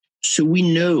So we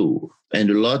know, and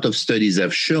a lot of studies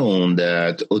have shown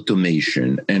that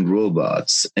automation and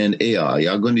robots and AI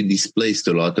are going to displace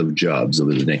a lot of jobs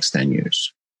over the next 10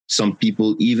 years. Some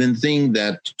people even think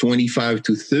that 25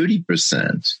 to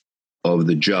 30% of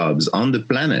the jobs on the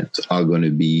planet are going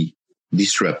to be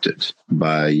disrupted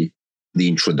by the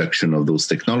introduction of those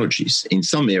technologies. In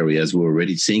some areas, we're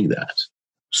already seeing that.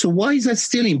 So why is that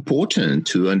still important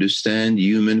to understand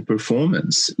human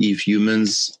performance if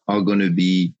humans are going to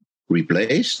be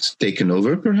replaced, taken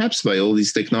over perhaps by all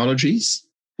these technologies?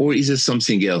 Or is there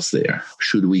something else there?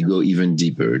 Should we go even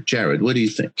deeper? Jared, what do you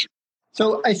think?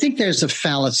 So I think there's a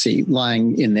fallacy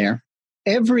lying in there.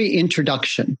 Every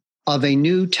introduction of a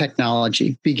new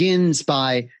technology begins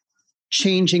by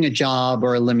changing a job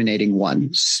or eliminating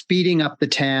one, speeding up the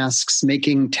tasks,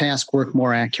 making task work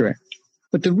more accurate.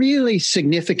 But the really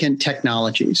significant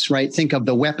technologies, right? Think of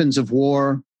the weapons of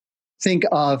war, think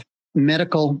of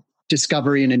medical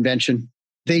discovery and invention.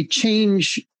 They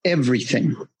change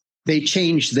everything. They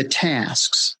change the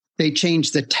tasks. They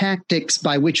change the tactics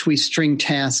by which we string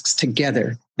tasks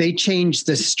together. They change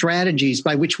the strategies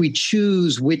by which we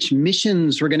choose which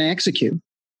missions we're going to execute.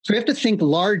 So we have to think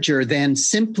larger than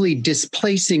simply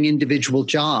displacing individual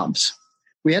jobs.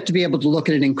 We have to be able to look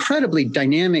at an incredibly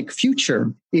dynamic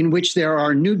future in which there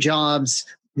are new jobs,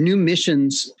 new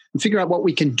missions, and figure out what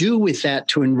we can do with that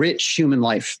to enrich human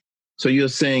life. So you're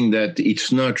saying that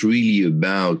it's not really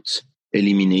about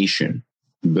elimination,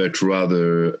 but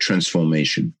rather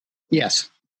transformation. Yes.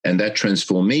 And that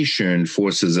transformation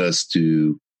forces us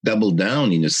to double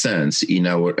down, in a sense, in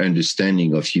our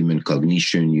understanding of human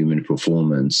cognition, human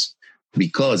performance,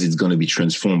 because it's going to be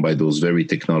transformed by those very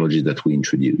technologies that we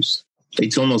introduce.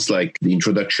 It's almost like the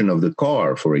introduction of the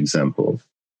car, for example,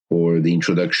 or the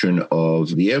introduction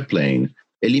of the airplane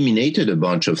eliminated a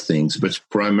bunch of things, but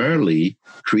primarily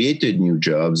created new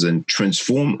jobs and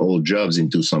transformed old jobs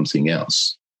into something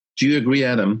else. Do you agree,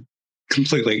 Adam?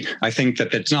 Completely. I think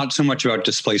that it's not so much about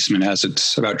displacement as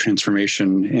it's about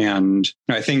transformation. And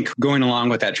I think going along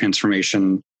with that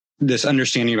transformation, this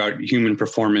understanding about human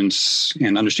performance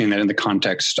and understanding that in the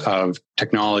context of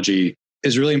technology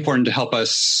is really important to help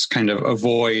us kind of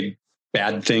avoid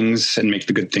bad things and make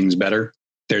the good things better.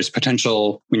 There's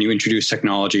potential when you introduce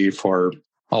technology for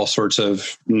all sorts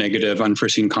of negative,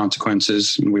 unforeseen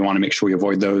consequences, and we want to make sure we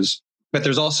avoid those. But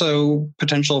there's also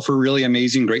potential for really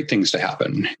amazing, great things to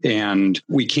happen. And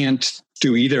we can't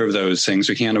do either of those things.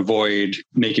 We can't avoid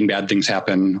making bad things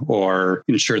happen or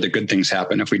ensure that good things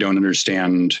happen if we don't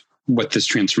understand what this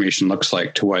transformation looks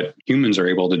like to what humans are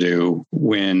able to do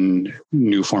when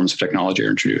new forms of technology are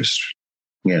introduced.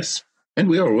 Yes. And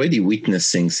we are already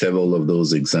witnessing several of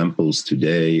those examples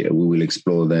today. We will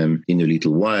explore them in a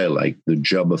little while, like the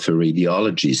job of a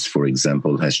radiologist, for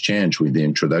example, has changed with the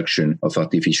introduction of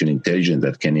artificial intelligence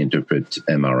that can interpret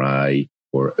MRI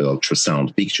or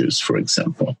ultrasound pictures, for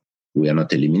example. We are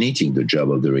not eliminating the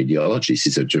job of the radiologist.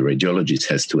 It's that the radiologist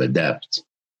has to adapt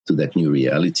to that new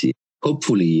reality.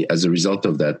 Hopefully, as a result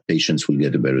of that, patients will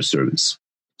get a better service.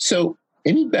 So,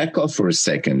 let me back off for a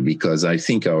second because I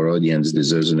think our audience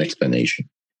deserves an explanation.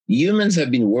 Humans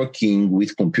have been working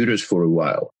with computers for a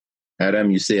while. Adam,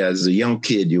 you say as a young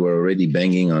kid, you were already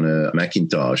banging on a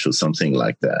Macintosh or something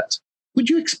like that.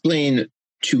 Would you explain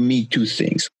to me two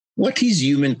things? What is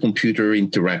human-computer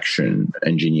interaction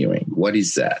engineering? What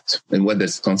is that? And what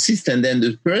does it consist? And then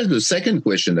the second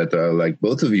question that I'd like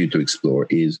both of you to explore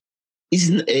is,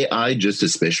 isn't AI just a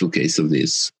special case of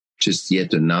this? Just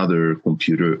yet another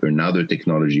computer, another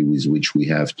technology with which we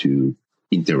have to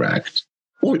interact?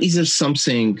 Or is there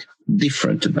something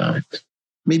different about it?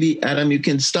 Maybe, Adam, you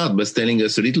can start by telling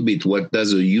us a little bit what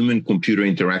does a human-computer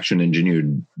interaction engineer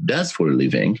does for a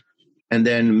living? And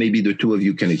then maybe the two of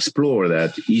you can explore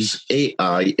that. Is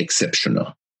AI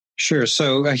exceptional? Sure.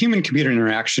 So a human-computer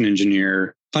interaction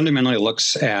engineer fundamentally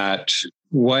looks at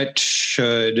what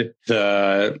should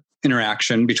the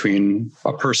interaction between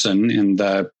a person and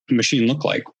the machine look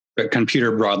like, a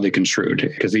computer broadly construed.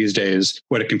 Because these days,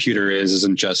 what a computer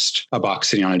isn't just a box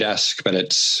sitting on a desk, but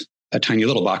it's a tiny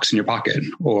little box in your pocket,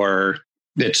 or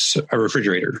it's a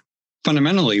refrigerator.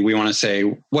 Fundamentally, we want to say,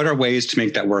 what are ways to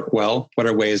make that work well? What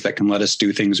are ways that can let us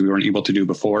do things we weren't able to do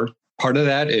before? Part of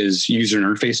that is user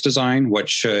interface design. What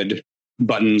should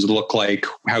buttons look like?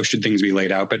 How should things be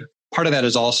laid out? But part of that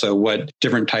is also what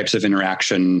different types of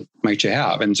interaction might you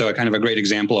have. And so a kind of a great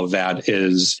example of that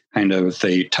is kind of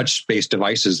the touch-based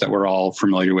devices that we're all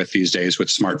familiar with these days with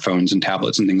smartphones and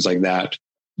tablets and things like that.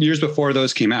 Years before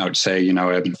those came out, say,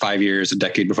 5 years, a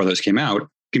decade before those came out,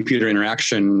 computer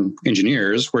interaction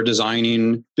engineers were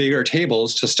designing bigger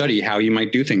tables to study how you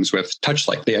might do things with touch.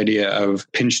 Like the idea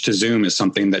of pinch to zoom is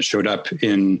something that showed up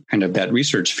in kind of that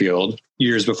research field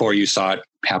years before you saw it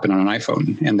happen on an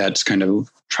iPhone. And that's kind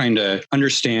of trying to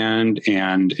understand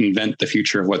and invent the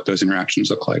future of what those interactions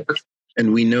look like.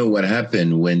 And we know what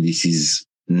happened when this is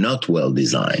not well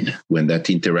designed, when that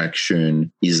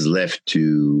interaction is left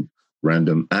to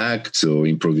random acts or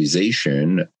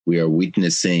improvisation. We are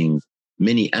witnessing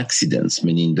many accidents,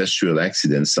 many industrial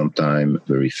accidents, sometimes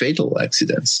very fatal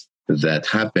accidents that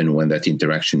happen when that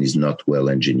interaction is not well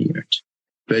engineered.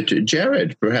 But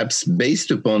Jared, perhaps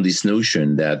based upon this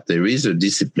notion that there is a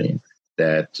discipline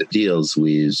that deals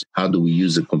with how do we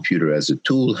use a computer as a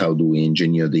tool, how do we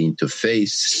engineer the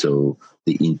interface so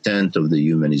the intent of the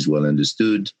human is well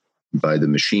understood by the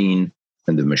machine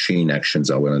and the machine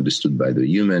actions are well understood by the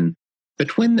human.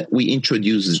 But when we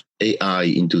introduce AI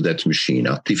into that machine,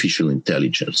 artificial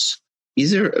intelligence,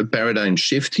 is there a paradigm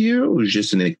shift here or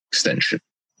just an extension?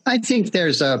 I think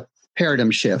there's a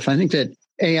paradigm shift. I think that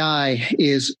AI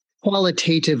is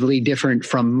qualitatively different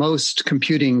from most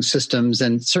computing systems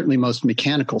and certainly most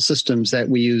mechanical systems that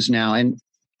we use now. And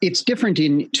it's different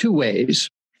in two ways.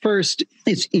 First,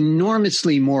 it's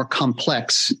enormously more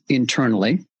complex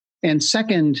internally. And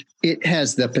second, it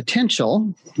has the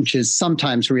potential, which is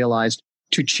sometimes realized,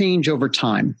 to change over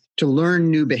time, to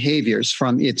learn new behaviors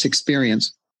from its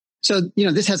experience. So,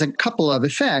 this has a couple of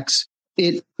effects.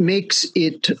 It makes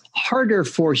it harder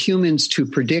for humans to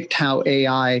predict how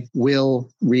AI will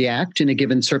react in a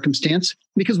given circumstance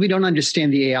because we don't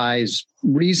understand the AI's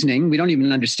reasoning. We don't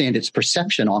even understand its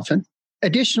perception often.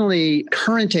 Additionally,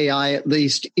 current AI, at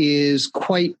least, is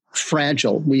quite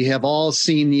fragile. We have all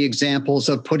seen the examples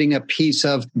of putting a piece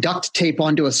of duct tape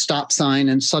onto a stop sign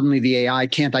and suddenly the AI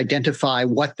can't identify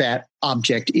what that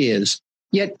object is.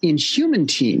 Yet in human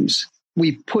teams,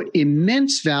 we put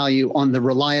immense value on the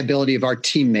reliability of our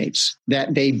teammates,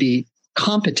 that they be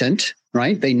competent,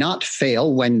 right? They not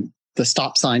fail when the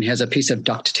stop sign has a piece of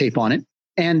duct tape on it,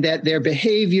 and that their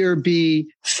behavior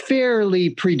be fairly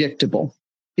predictable.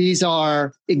 These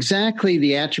are exactly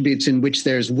the attributes in which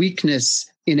there's weakness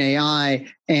in AI,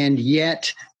 and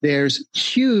yet there's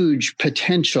huge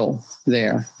potential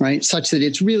there, right? Such that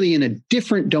it's really in a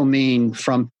different domain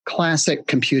from classic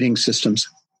computing systems.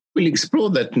 We'll explore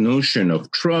that notion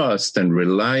of trust and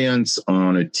reliance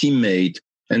on a teammate,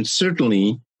 and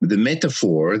certainly the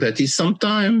metaphor that is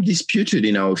sometimes disputed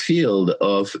in our field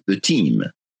of the team,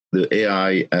 the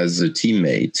AI as a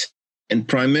teammate. And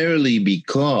primarily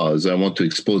because I want to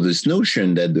expose this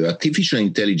notion that the artificial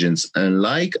intelligence,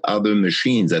 unlike other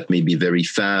machines that may be very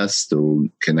fast or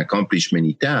can accomplish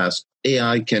many tasks,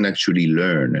 AI can actually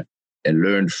learn and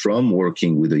learn from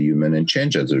working with a human and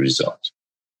change as a result.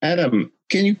 Adam,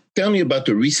 can you tell me about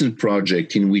a recent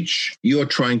project in which you are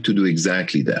trying to do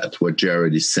exactly that, what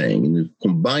Jared is saying,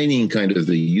 combining kind of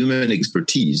the human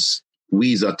expertise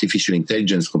with artificial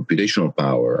intelligence, computational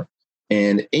power,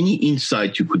 and any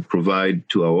insight you could provide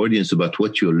to our audience about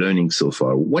what you're learning so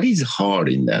far? What is hard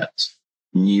in that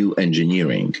new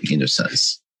engineering, in a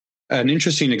sense? An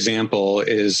interesting example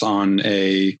is on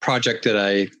a project that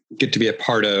I get to be a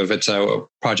part of. It's a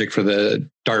project for the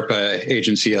DARPA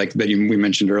agency, like that we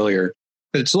mentioned earlier.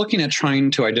 But it's looking at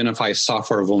trying to identify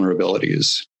software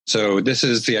vulnerabilities. So this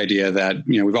is the idea that,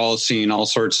 we've all seen all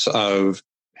sorts of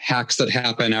hacks that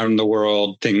happen out in the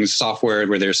world, things, software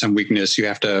where there's some weakness. You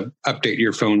have to update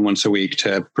your phone once a week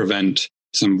to prevent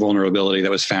some vulnerability that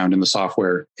was found in the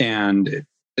software. And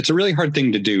it's a really hard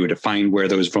thing to do, to find where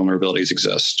those vulnerabilities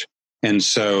exist. And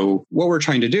so what we're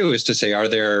trying to do is to say, are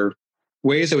there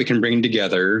ways that we can bring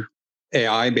together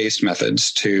AI-based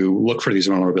methods to look for these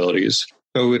vulnerabilities,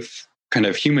 both kind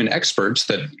of human experts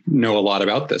that know a lot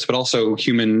about this, but also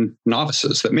human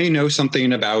novices that may know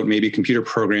something about maybe computer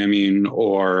programming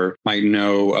or might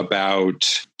know about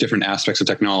different aspects of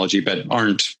technology, but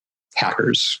aren't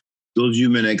hackers. Those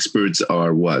human experts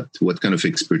are what? What kind of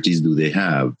expertise do they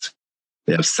have?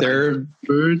 They have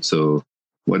experts, so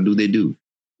what do they do?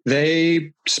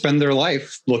 They spend their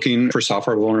life looking for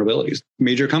software vulnerabilities.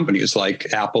 Major companies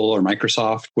like Apple or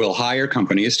Microsoft will hire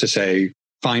companies to say,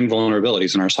 find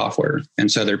vulnerabilities in our software.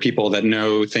 And so there are people that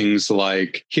know things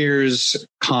like, here's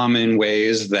common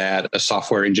ways that a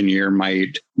software engineer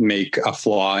might make a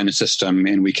flaw in a system,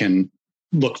 and we can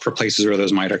look for places where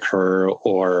those might occur.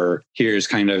 Or here's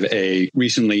kind of a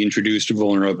recently introduced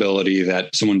vulnerability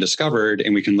that someone discovered,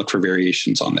 and we can look for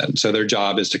variations on that. So their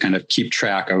job is to kind of keep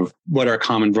track of what are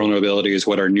common vulnerabilities,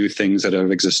 what are new things that have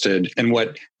existed, and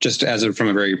what, just as from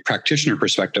a very practitioner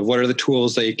perspective, what are the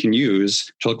tools they can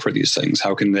use to look for these things?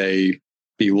 How can they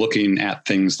be looking at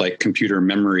things like computer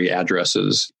memory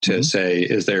addresses to say,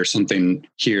 is there something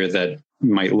here that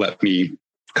might let me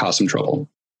cause some trouble?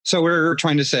 So we're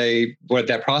trying to say what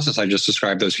that process I just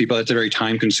described, those people, that's a very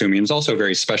time consuming. It's also a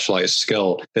very specialized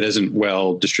skill that isn't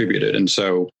well distributed. And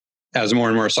so as more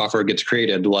and more software gets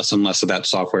created, less and less of that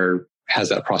software has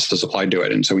that process applied to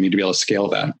it. And so we need to be able to scale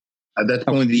that. At that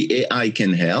point, the AI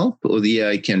can help, or the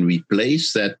AI can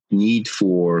replace that need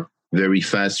for very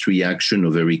fast reaction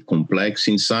or very complex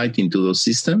insight into those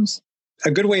systems?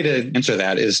 A good way to answer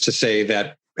that is to say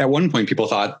that at one point, people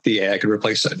thought the AI could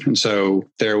replace it. And so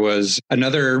there was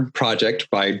another project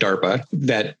by DARPA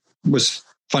that was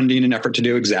funding an effort to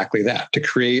do exactly that, to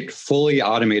create fully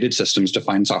automated systems to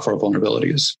find software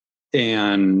vulnerabilities.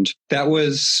 And that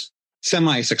was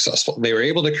semi-successful. They were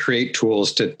able to create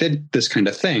tools to did this kind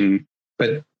of thing,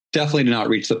 but definitely did not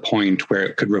reach the point where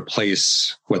it could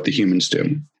replace what the humans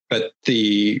do. But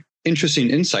the interesting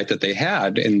insight that they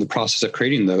had in the process of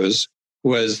creating those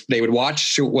was they would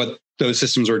watch what those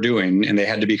systems were doing, and they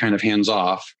had to be kind of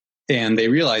hands-off. And they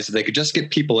realized that they could just get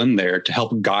people in there to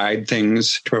help guide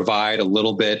things, to provide a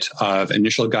little bit of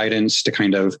initial guidance, to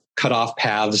kind of cut off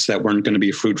paths that weren't going to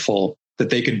be fruitful, that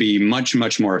they could be much,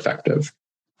 much more effective.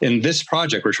 In this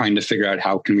project, we're trying to figure out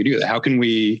how can we do that? How can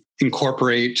we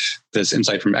incorporate this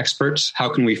insight from experts? How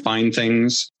can we find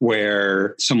things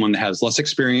where someone that has less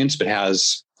experience but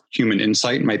has human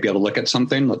insight might be able to look at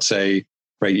something? Let's say,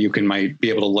 right, you might be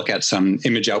able to look at some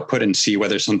image output and see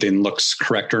whether something looks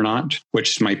correct or not,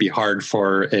 which might be hard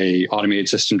for an automated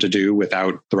system to do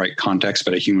without the right context,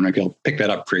 but a human might be able to pick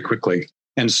that up very quickly.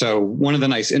 And so one of the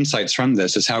nice insights from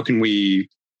this is how can we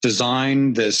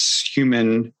design this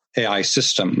human AI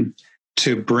system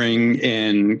to bring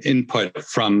in input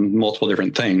from multiple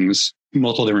different things,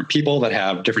 multiple different people that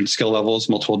have different skill levels,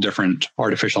 multiple different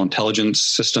artificial intelligence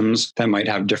systems that might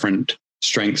have different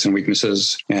strengths and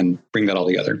weaknesses, and bring that all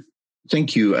together.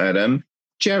 Thank you, Adam.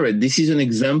 Jared, this is an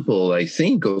example, I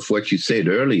think, of what you said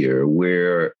earlier,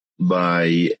 where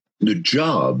by the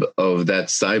job of that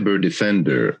cyber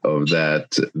defender, of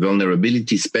that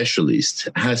vulnerability specialist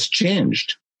has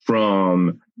changed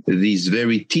from these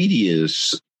very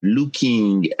tedious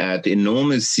looking at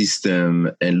enormous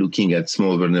system and looking at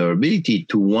small vulnerability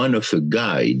to one of a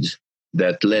guide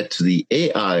that lets the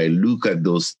AI look at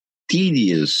those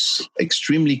tedious,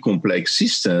 extremely complex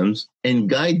systems and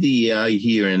guide the AI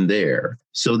here and there.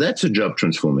 So that's a job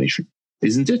transformation,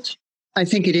 isn't it? I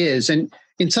think it is. And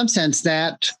in some sense,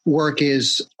 that work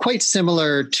is quite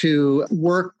similar to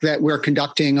work that we're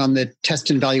conducting on the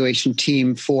test and evaluation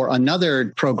team for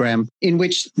another program, in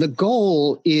which the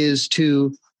goal is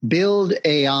to build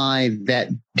AI that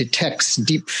detects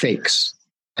deep fakes.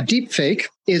 A deep fake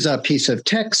is a piece of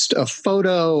text, a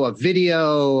photo, a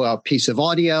video, a piece of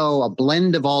audio, a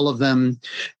blend of all of them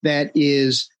that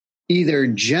is either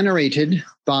generated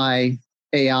by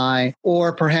AI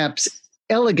or perhaps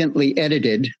elegantly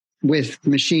edited with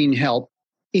machine help.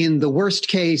 In the worst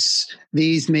case,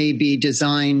 these may be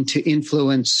designed to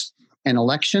influence an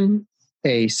election,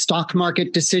 a stock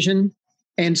market decision.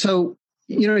 And so,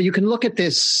 you can look at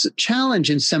this challenge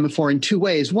in Semaphore in two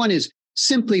ways. One is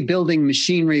simply building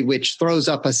machinery which throws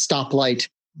up a stoplight.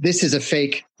 This is a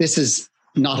fake. This is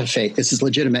not a fake. This is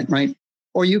legitimate, right?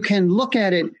 Or you can look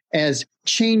at it as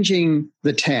changing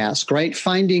the task, right?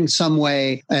 Finding some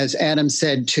way, as Adam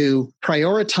said, to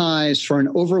prioritize for an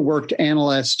overworked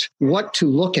analyst what to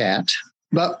look at,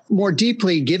 but more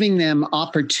deeply giving them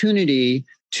opportunity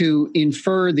to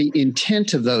infer the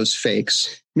intent of those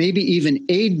fakes, maybe even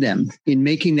aid them in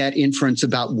making that inference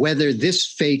about whether this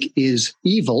fake is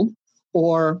evil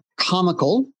or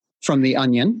comical from the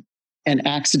onion, an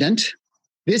accident.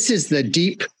 This is the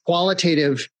deep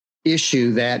qualitative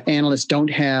issue that analysts don't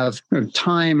have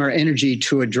time or energy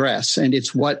to address. And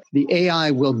it's what the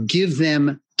AI will give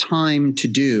them time to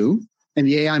do. And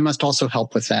the AI must also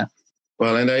help with that.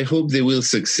 Well, and I hope they will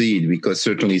succeed, because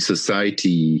certainly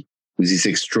society, with this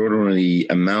extraordinary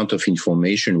amount of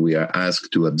information we are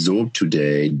asked to absorb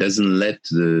today, doesn't let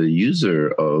the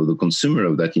user or the consumer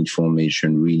of that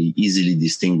information really easily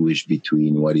distinguish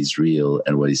between what is real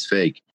and what is fake.